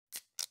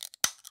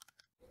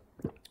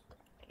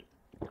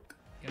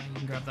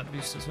can grab that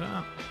boost as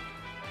well.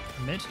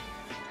 Mid.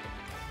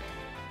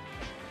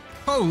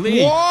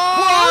 Holy!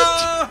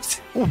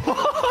 What?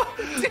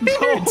 What?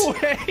 No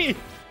way!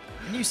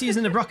 A new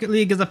season of Rocket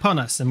League is upon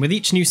us, and with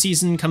each new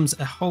season comes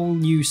a whole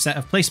new set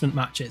of placement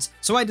matches.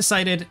 So I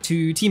decided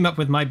to team up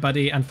with my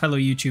buddy and fellow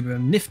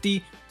YouTuber Nifty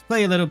to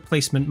play a little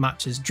placement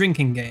matches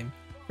drinking game.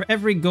 For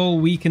every goal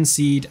we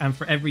concede and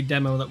for every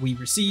demo that we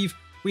receive,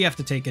 we have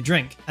to take a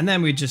drink, and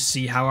then we just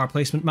see how our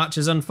placement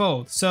matches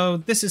unfold. So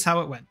this is how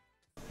it went.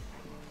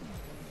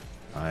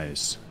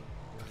 Nice.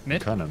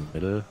 Mid. Kind of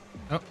middle.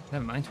 Oh,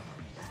 never mind.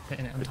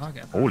 Hitting it on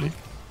target. Holy.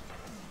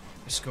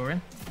 We're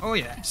scoring. Oh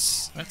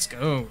yes, let's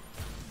go.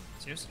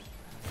 Cheers.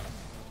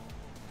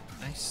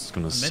 Nice. Just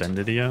gonna Mid. send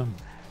it here.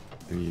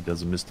 Maybe he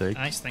does a mistake.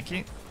 Nice, thank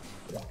you.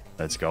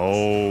 Let's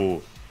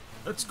go.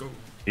 Let's go.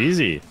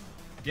 Easy.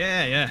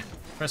 Yeah, yeah.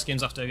 First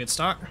game's off to a good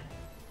start.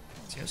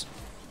 Cheers.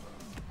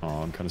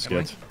 Oh, I'm kind of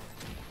scared.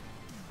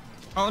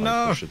 Oh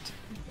no! Push it.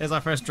 Here's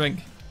our first drink.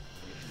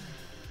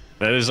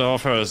 That is our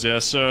first,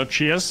 yes, sir.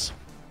 Cheers.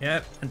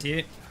 Yep, and to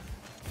you.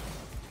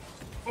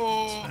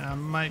 Oh. I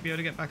might be able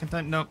to get back in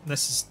time. Nope,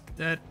 this is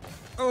dead.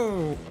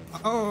 Oh!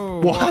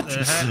 Oh! What?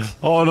 The heck?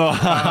 Oh no,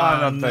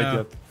 Oh, not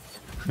back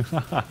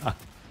yet.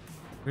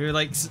 We were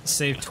like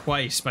saved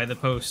twice by the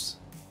post.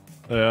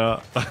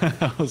 Yeah,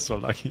 I was so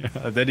lucky.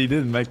 Then he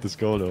didn't make this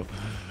goal though.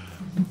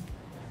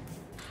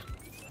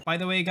 By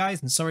the way,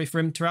 guys, and sorry for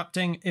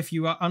interrupting, if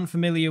you are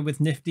unfamiliar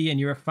with Nifty and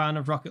you're a fan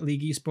of Rocket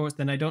League esports,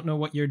 then I don't know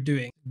what you're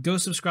doing. Go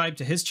subscribe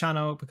to his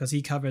channel because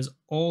he covers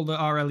all the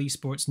RL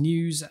esports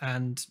news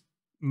and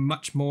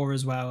much more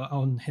as well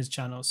on his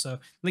channel. So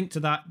link to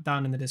that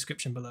down in the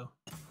description below.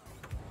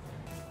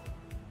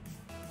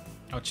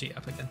 I'll cheat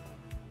up again.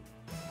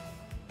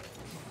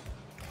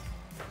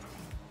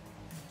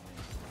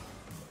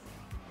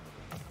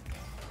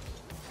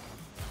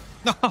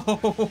 No!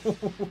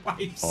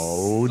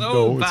 Oh so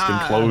no, bad. it's been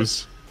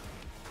close.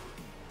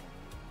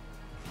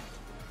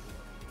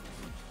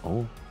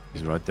 Oh,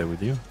 he's right there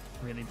with you.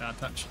 Really bad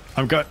touch.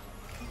 I'm good.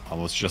 I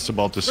was just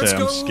about to say Let's I'm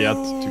go. scared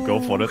to go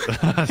for it.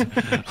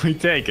 We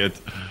take it.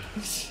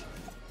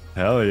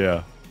 Hell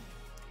yeah.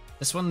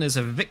 This one is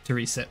a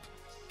victory sip.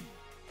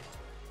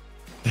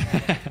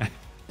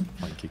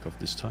 Might kick off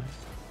this time.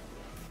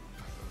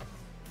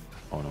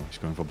 Oh no, he's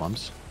going for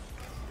bumps.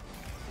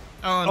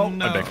 Oh,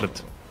 no. I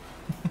backflipped.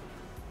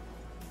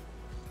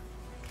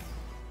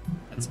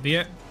 That's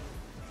beer.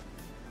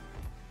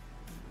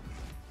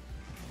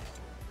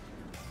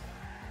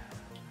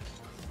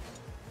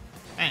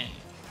 Bang.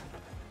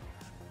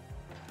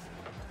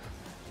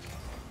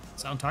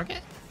 Is that on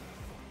target?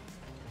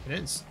 It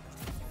is.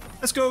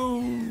 Let's go!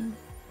 Wait,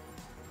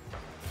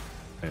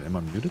 am I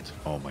muted?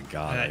 Oh my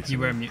god. I You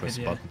were accidentally muted, pressed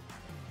yeah. button.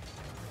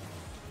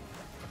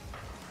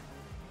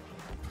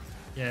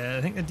 Yeah,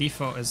 I think the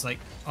default is like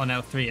on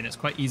L3 and it's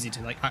quite easy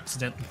to like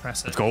accidentally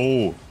press it. Let's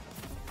go!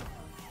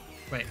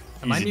 Wait,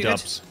 am I Easy muted?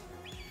 dubs.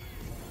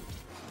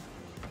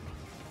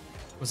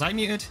 Was I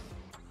muted?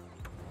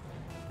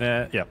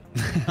 Yeah.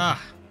 Ah,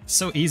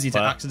 so easy to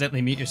What?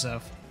 accidentally mute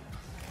yourself.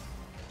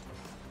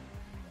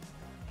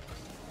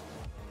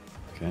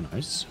 Okay,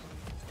 nice.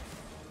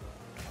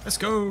 Let's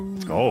go!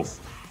 Let's go.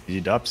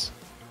 Easy dubs.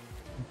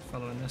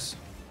 Following this.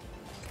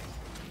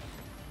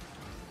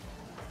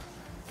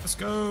 Let's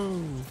go!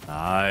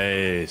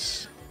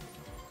 Nice.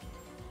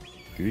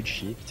 Good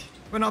shit.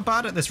 We're not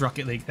bad at this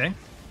Rocket League thing.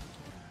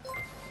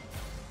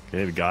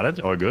 Okay, we got it.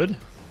 All good.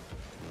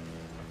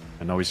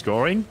 And now we're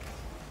scoring.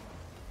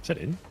 Is that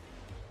in?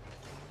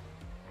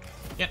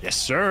 Yeah. Yes,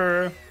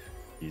 sir.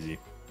 Easy.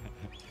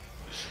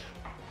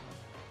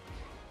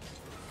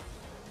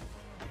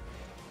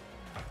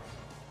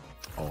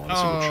 Oh,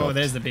 that's a good Oh, shot.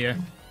 there's the beer.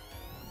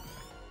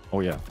 Oh,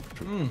 yeah.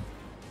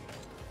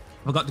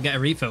 Forgot to get a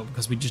refill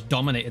because we just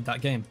dominated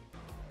that game.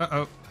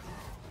 Uh-oh.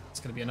 It's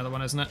going to be another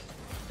one, isn't it?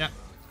 Yeah.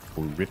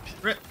 Oh, rip.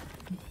 Rip.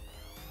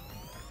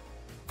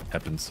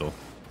 Happens so.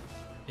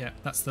 Yeah,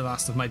 that's the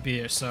last of my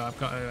beer, so I've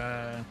got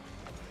to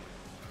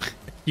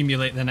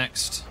accumulate the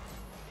next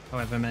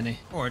however many.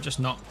 Or just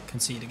not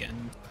concede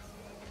again.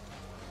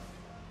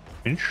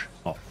 Inch?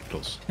 Oh,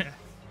 close.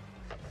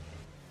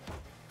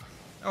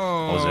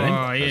 Oh, was it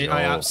in?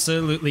 I Oh.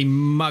 absolutely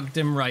mugged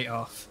him right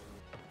off.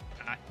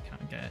 I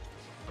can't get it.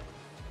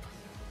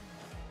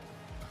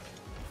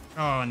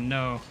 Oh,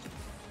 no.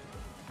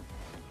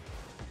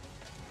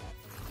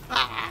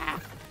 Ah!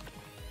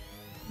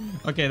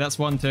 Okay, that's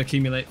one to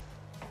accumulate.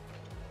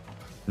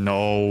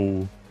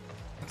 No.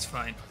 That's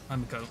fine.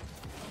 I'm a goat.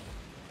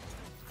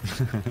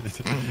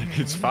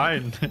 It's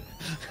fine.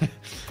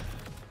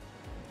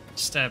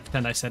 Just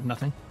pretend I said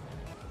nothing.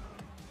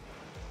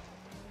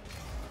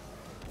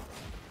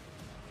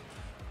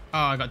 Oh,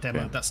 I got demoed.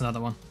 Yeah. That's another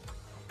one.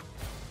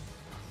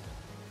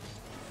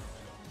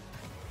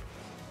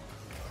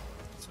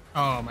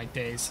 Oh, my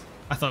days.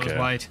 I thought it was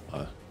wide.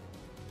 I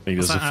think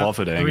this is a What's that,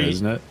 forfeit angle, 3?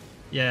 isn't it?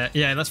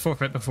 Yeah, let's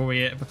forfeit before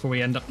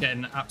we end up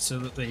getting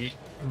absolutely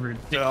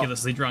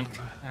ridiculously drunk.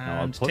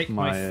 I'll And put take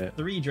my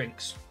 3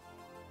 drinks.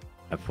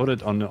 I put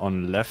it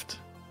on left.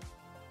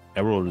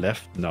 arrow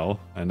left now,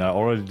 and I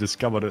already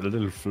discovered a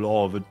little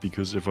flaw of it,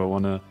 because if I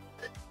want to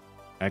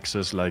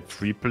access like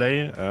free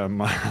play,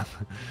 I'm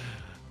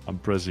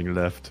pressing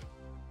left.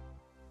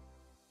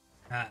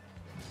 I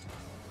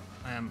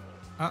am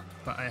up,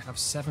 but I have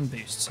 7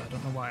 boosts, so I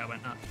don't know why I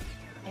went up.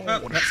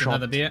 Oh, that's shot.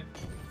 another beer.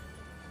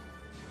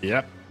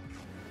 Yep.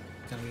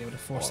 Gonna be able to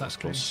force that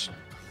through. close.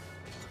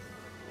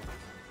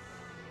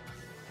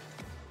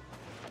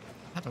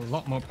 Had a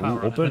lot more power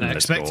on it Open. than I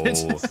Let's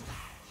expected. go.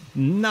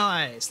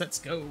 Nice, let's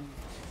go.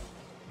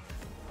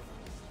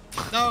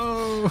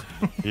 No!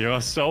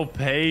 You're so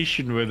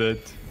patient with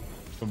it.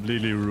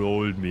 Completely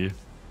rolled me.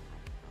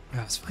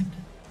 That's fine.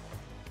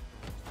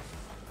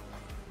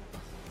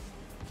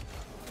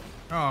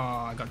 Oh,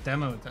 I got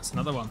demoed. That's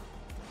another one.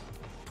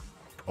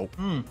 Oh,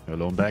 you're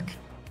alone back.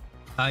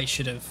 I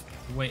should have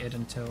waited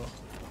until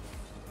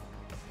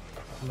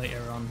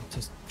later on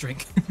to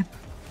drink.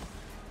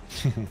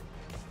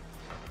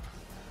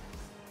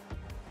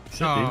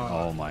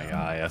 Oh my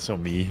god, I saw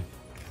me.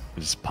 I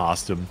just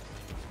passed him.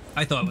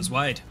 I thought it was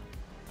wide.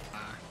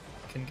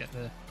 Couldn't get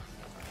the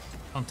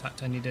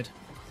contact I needed.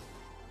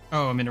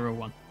 Oh, I'm in a row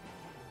 1.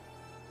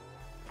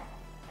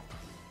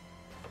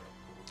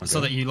 I saw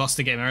that you lost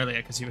the game earlier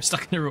because you were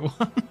stuck in a row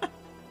 1.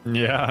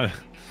 Yeah.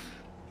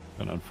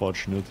 And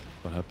unfortunate.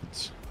 What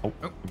happens? Oh,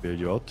 bail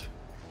you out.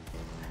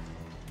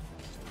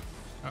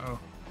 Uh-oh.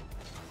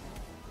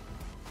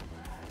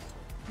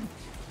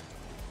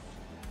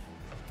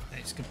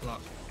 Nice, good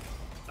block.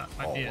 That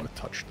might be what it. a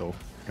touch though.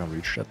 Can't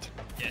reach that.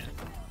 Yeah.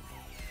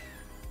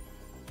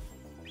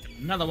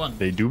 Another one.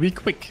 They do be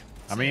quick.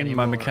 I mean, my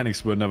Anymore.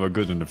 mechanics were never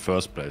good in the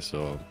first place,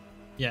 so...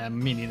 Yeah,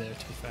 me neither,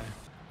 to be fair.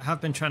 I have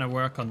been trying to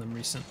work on them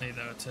recently,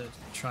 though, to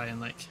try and,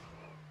 like,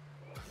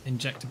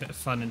 inject a bit of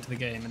fun into the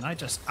game, and I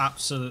just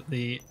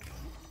absolutely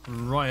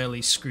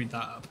royally screwed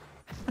that up.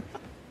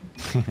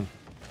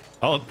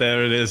 Oh,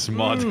 there it is,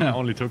 mod.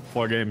 Only took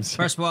 4 games.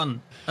 First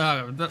one.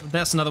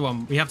 That's another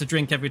one. We have to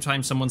drink every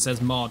time someone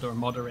says mod or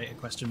moderator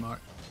question mark.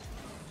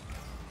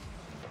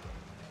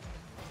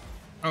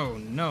 Oh,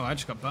 no, I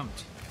just got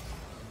bumped.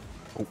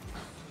 Oh,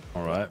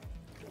 alright.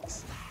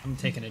 I'm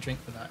taking a drink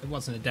for that. It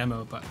wasn't a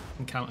demo, but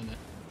I'm counting it.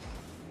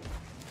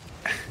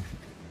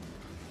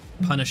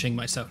 Punishing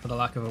myself for the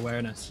lack of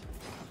awareness.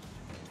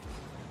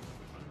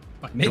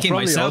 By making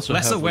myself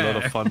less aware. A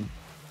lot of fun.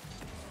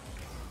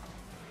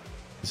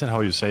 Is that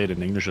how you say it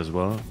in English as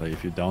well? Like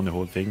if you down the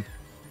whole thing?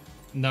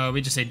 No,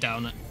 we just say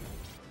down it.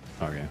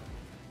 Okay.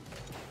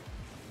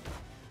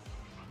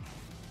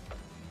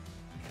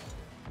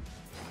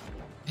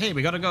 Hey,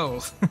 we gotta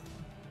go.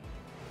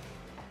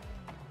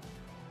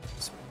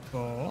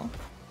 Ball.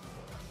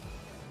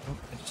 Oh,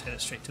 I just hit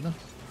it straight to them.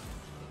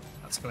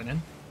 That's going in.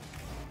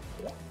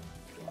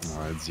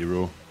 Alright,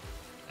 0.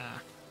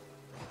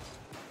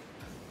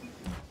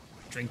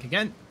 Drink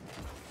again.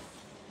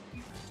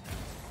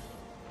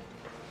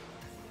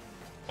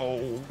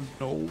 Oh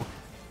no.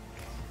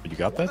 You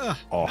got that?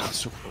 Oh,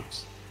 so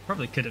close.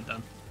 Probably could have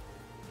done.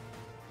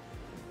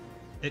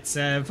 It's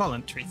a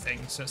voluntary thing,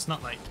 so it's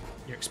not like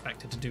you're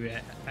expected to do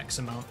it X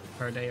amount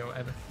per day or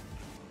whatever.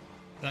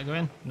 Did that go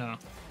in? No.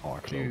 Oh,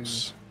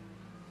 close.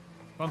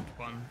 Bumped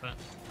one, but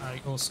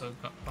I also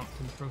got bumped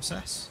in the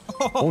process.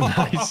 Oh,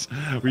 nice.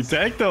 We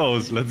take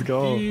those. Let's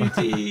go.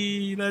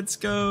 Beauty, let's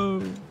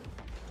go.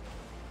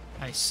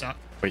 I suck.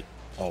 Wait.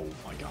 Oh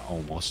my god,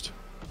 almost.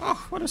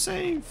 Oh, what a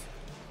save.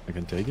 I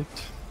can take it.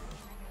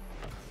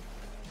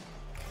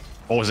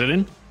 Oh, is it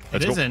in?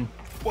 It is in.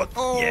 What?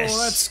 Oh, yes.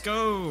 let's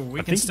go. We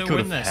I can think still he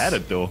could win have this. had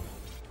it though.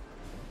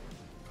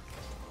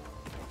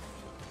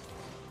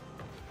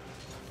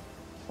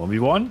 One v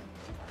one.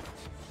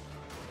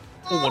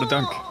 Oh, what a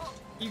dunk!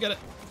 You got it.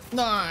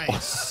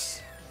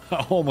 Nice.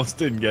 I almost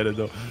didn't get it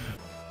though.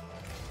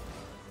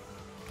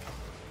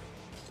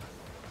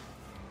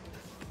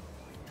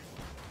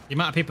 The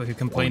amount of people who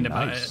complained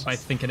about nice. it by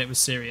thinking it was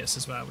serious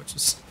as well, which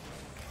is...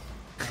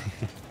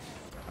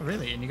 Oh,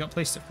 really? And you got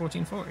placed at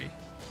 1440?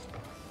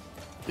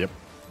 Yep.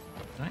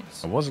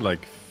 Nice. I was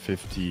like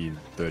 50,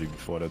 30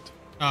 before that.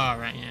 Oh,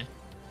 right, yeah.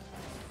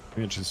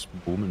 Maybe just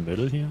boom in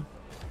middle here.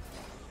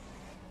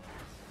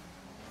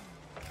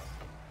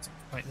 It's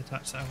quite the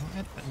touch that I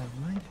wanted, but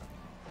never mind.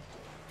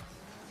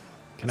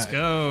 Can Let's I...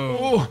 go.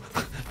 Oh,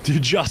 the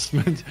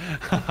adjustment.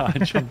 I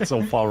jumped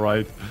so far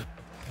right.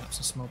 Got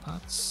some small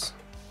pads.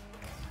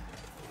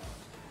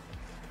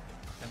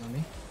 Come on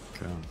me.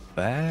 Come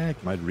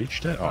back. Might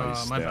reach that. Oh,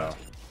 he's my there. bad.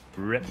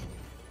 Rip.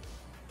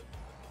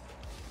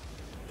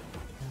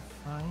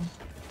 Fine.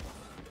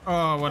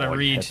 Oh, what a Oh, he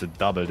read. had the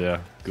double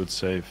there. Good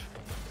save.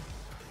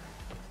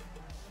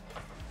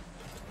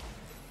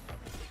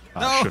 I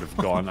No. should have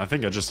gone. I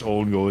think I just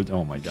own gold.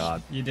 Oh my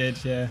god. You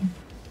did, yeah.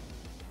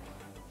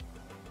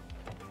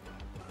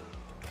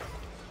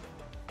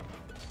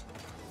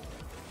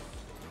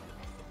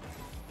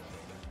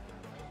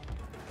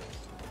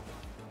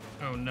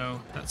 Oh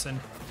no, that's in.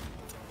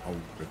 Oh,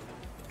 good.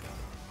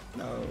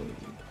 No.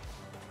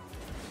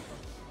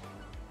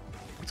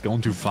 It's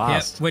going too Yeah,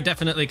 fast. we're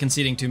definitely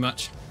conceding too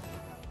much.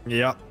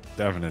 Yeah,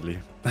 definitely.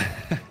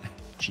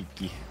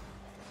 Cheeky.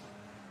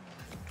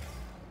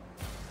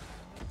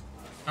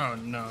 Oh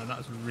no, that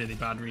was a really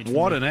bad read.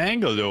 What an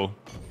angle, though.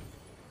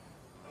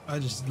 I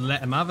just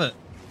let him have it.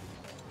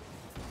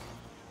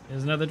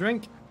 Here's another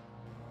drink.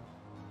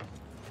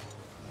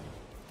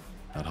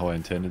 Not how I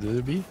intended it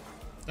to be.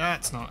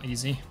 That's not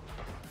easy.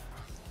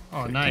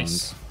 Oh, Okay,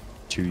 nice.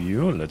 To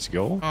you, let's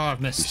go. Oh, I've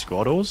We missed.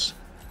 score those.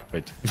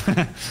 Wait.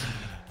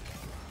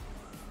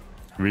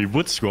 We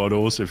would score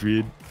those if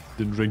we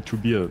didn't drink 2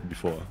 beer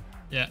before.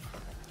 Yeah.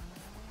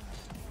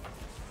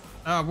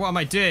 Oh, what am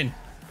I doing?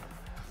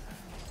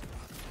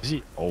 Is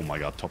he? Oh my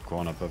god, top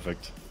corner,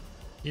 perfect.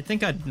 You'd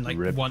think I'd like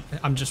Rip.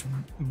 I'm just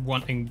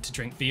wanting to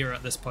drink beer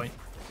at this point.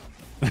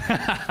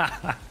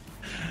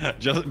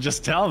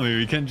 just tell me,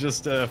 we can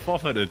just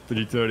forfeit it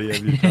 3:30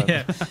 every time.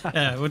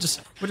 Yeah, we'll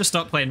just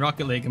stop playing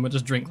Rocket League and we'll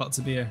just drink lots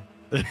of beer.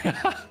 Nice.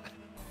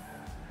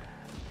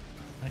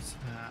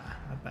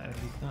 I better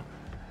leave that.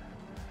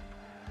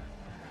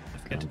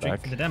 Don't forget to drink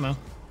back. for the demo.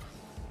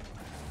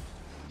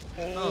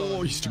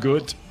 Oh, he's too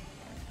good.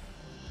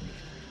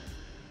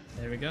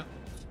 There we go.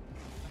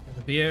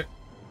 The beer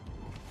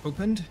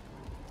opened.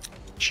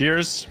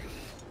 Cheers.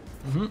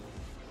 I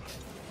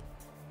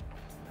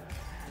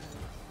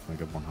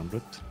got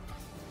 100.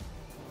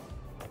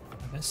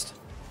 I missed.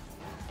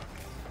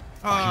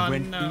 Oh, Oh, he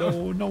went no.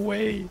 low, no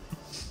way.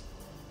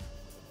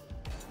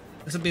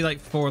 This would be like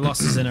 4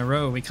 losses in a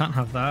row. We can't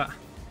have that.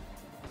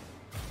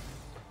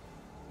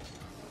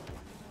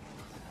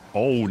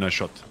 Oh, nice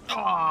shot.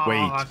 Oh,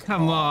 Wait.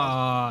 come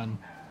on.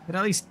 But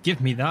at least give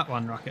me that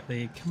one, Rocket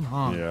League. Come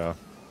on. Yeah.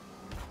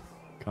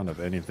 Can't have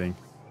anything.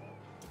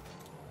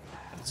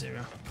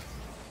 0.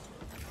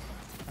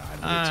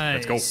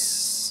 Let's go.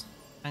 Nice.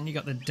 And you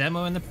got the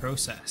demo in the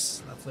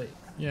process. Lovely.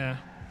 Yeah.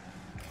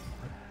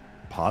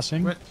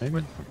 Passing?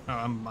 Maybe? Oh,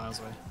 I'm miles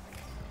away.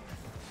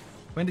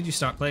 When did you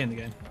start playing the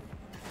game?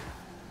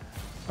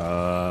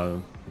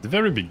 The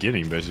very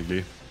beginning,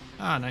 basically.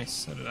 Ah, nice.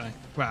 So did I.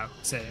 Wow.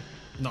 Say,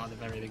 not at the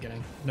very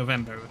beginning.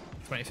 November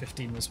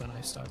 2015 was when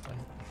I started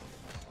playing.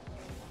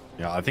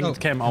 Yeah, I think Oh, it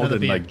came out another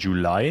in beer. like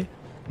July.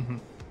 Not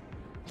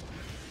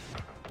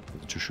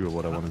too sure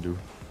what I want to do.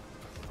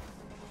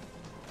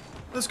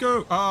 Let's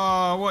go.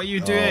 Oh, what are you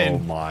doing? Oh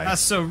my.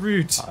 That's so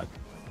rude. God.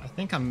 I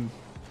think I'm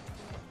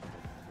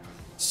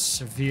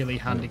severely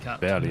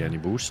handicapped. Barely any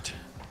boost.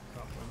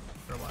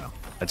 For a while.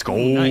 Let's go.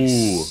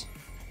 Nice.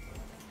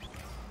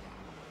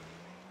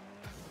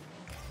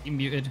 You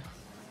muted.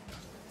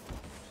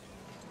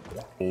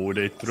 Oh,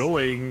 they're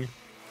throwing.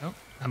 Oh,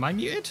 am I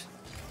muted?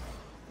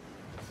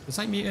 Was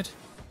I muted?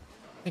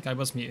 I think I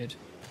was muted.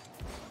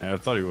 I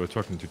thought you were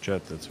talking to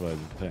chat, that's why I was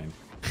saying.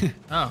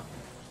 Oh.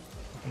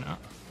 No.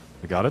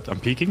 I got it. I'm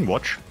peeking.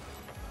 Watch.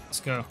 Let's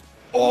go.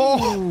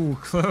 Oh!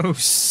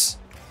 Close.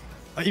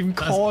 I even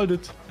called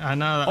it. I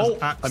know that was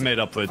Oh, I made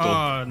up for it though.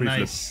 Oh, Free flip.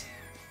 nice.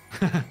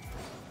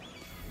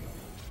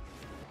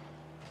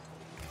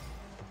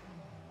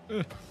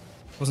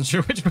 Wasn't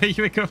sure which way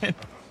you were going.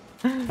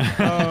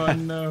 Oh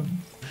no.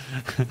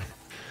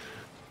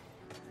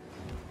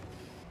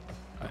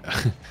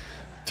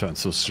 Turn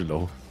so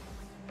slow.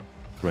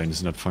 Brain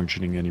is not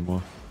functioning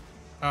anymore.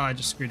 Oh, I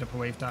just screwed up a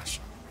wave dash.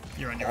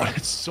 You're on your Oh, way.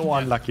 it's so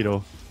unlucky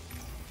though.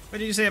 What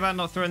did you say about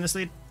not throwing this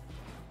lead?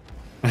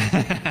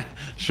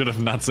 Should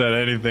have not said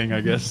anything,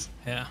 I guess.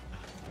 Yeah.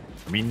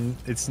 I mean,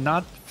 it's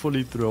not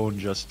fully thrown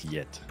just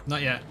yet.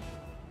 Not yet.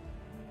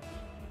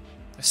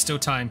 There's still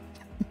time.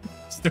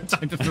 Still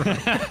time to throw.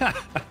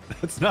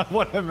 That's not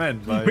what I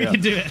meant by We can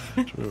do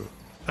it. True.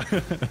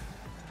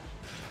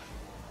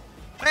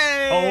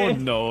 Hey! Oh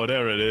no,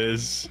 there it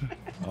is.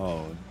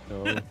 Oh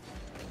no.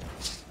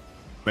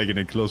 Making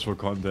it close for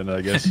content,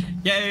 I guess.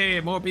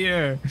 Yay, more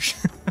beer.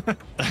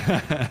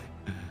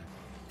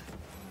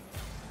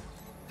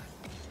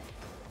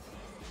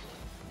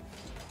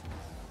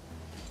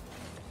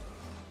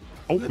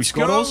 Oh, we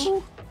scored those?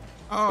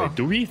 Oh. Wait,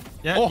 do we?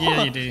 Yeah, Oh,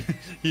 yeah, you do.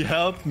 He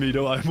helped me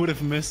though. I would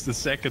have missed the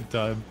second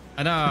time.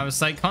 I know, I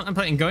was like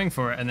contemplating going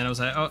for it, and then I was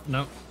like, oh,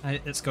 no,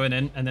 it's going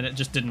in, and then it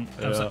just didn't.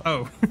 I was Yeah. like,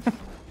 oh.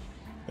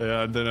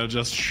 Yeah, and then I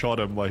just shot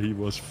him while he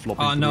was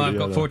flopping. Oh no, through I've the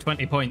got other.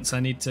 420 points. I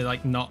need to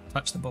like not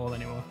touch the ball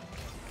anymore.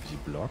 Does he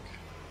block?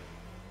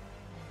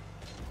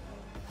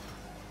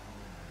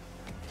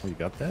 Oh, you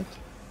got that?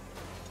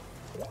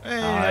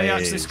 Hey, I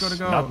actually Nice. scored a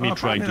goal. Not me Oh,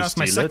 trying apparently to that's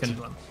my steal it. second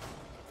one.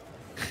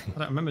 I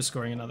don't remember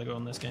scoring another goal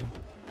in this game.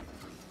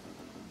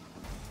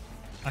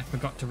 I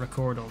forgot to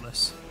record all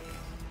this.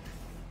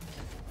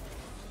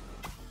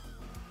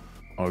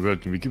 Oh,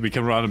 good. We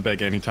can run him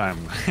back anytime.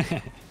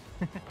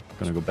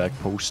 Gonna go back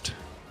post.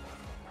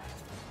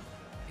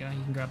 Yeah,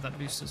 you can grab that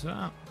boost as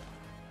well.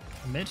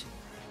 Mid.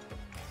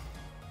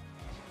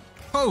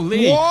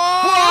 Holy!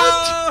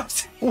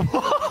 What?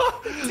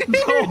 What?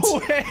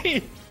 No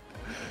way!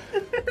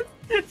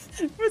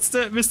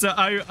 Mister,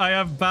 I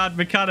have bad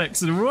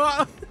mechanics and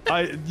what?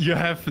 You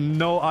have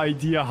no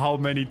idea how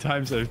many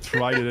times I've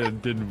tried it and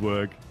it didn't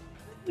work.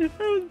 That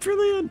was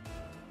brilliant.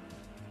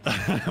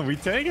 We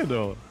take it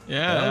though.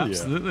 Yeah, Hell yeah.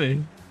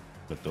 absolutely.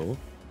 But though,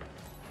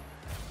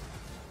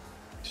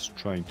 just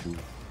trying to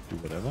do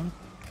whatever.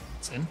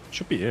 It's in.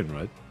 Should be in,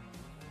 right?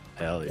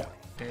 Hell yeah.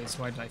 Days,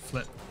 why did I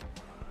flip?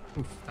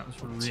 Oof, that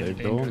was really Save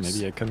though. dangerous.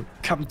 Maybe I can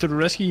come to the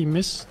rescue. He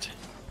missed.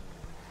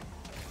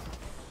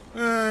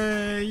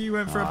 Hey, you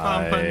went for a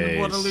bump and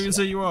what a Nice.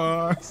 loser you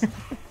are.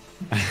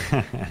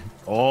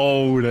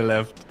 Oh, the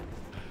left.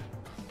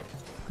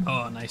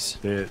 Oh, nice.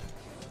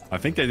 I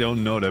think they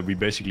don't know that we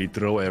basically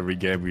throw every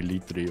game we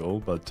lead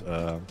 3-0, but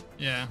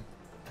Yeah.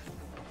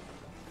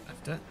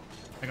 Left it.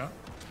 I got.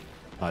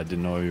 I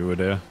didn't know you were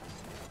there.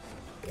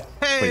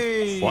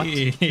 Hey! Wait, what?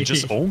 You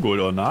just own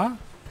goal or not?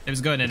 It was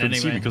going I in couldn't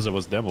see anyway. because I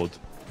was demoed.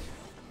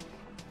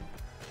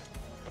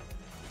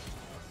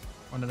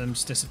 One of them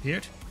just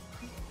disappeared.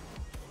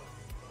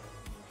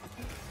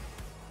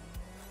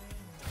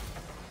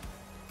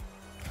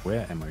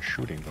 Where am I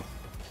shooting though?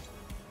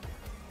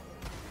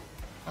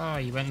 Oh,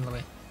 you went in the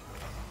way.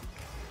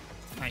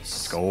 Nice.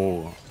 Let's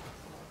go.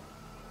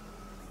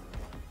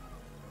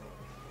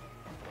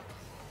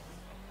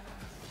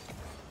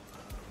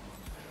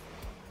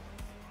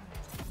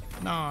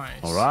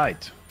 Nice. All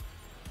right.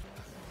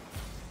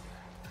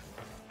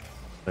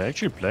 They're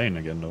actually playing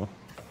again though.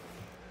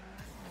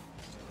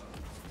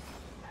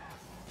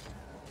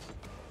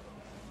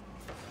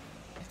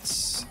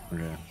 It's...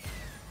 Okay.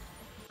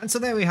 And so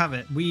there we have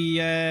it. We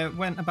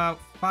went about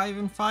 5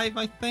 and 5,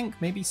 I think,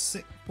 maybe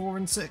 4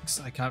 and 6.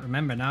 I can't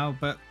remember now,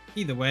 but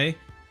either way,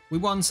 we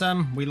won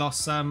some, we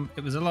lost some.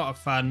 It was a lot of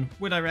fun.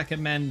 Would I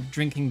recommend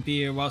drinking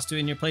beer whilst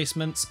doing your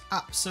placements?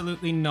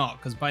 Absolutely not,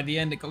 because by the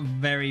end it got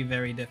very,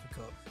 very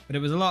difficult. But it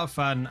was a lot of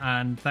fun,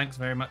 and thanks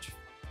very much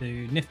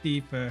to Nifty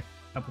for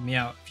helping me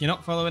out. If you're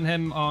not following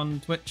him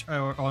on Twitch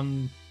or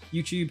on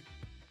YouTube,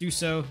 do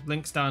so.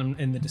 Links down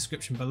in the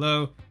description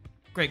below.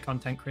 Great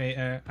content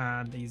creator,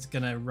 and he's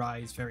gonna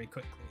rise very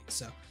quickly.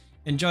 So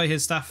enjoy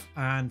his stuff,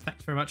 and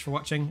thanks very much for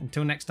watching.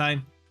 Until next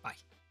time,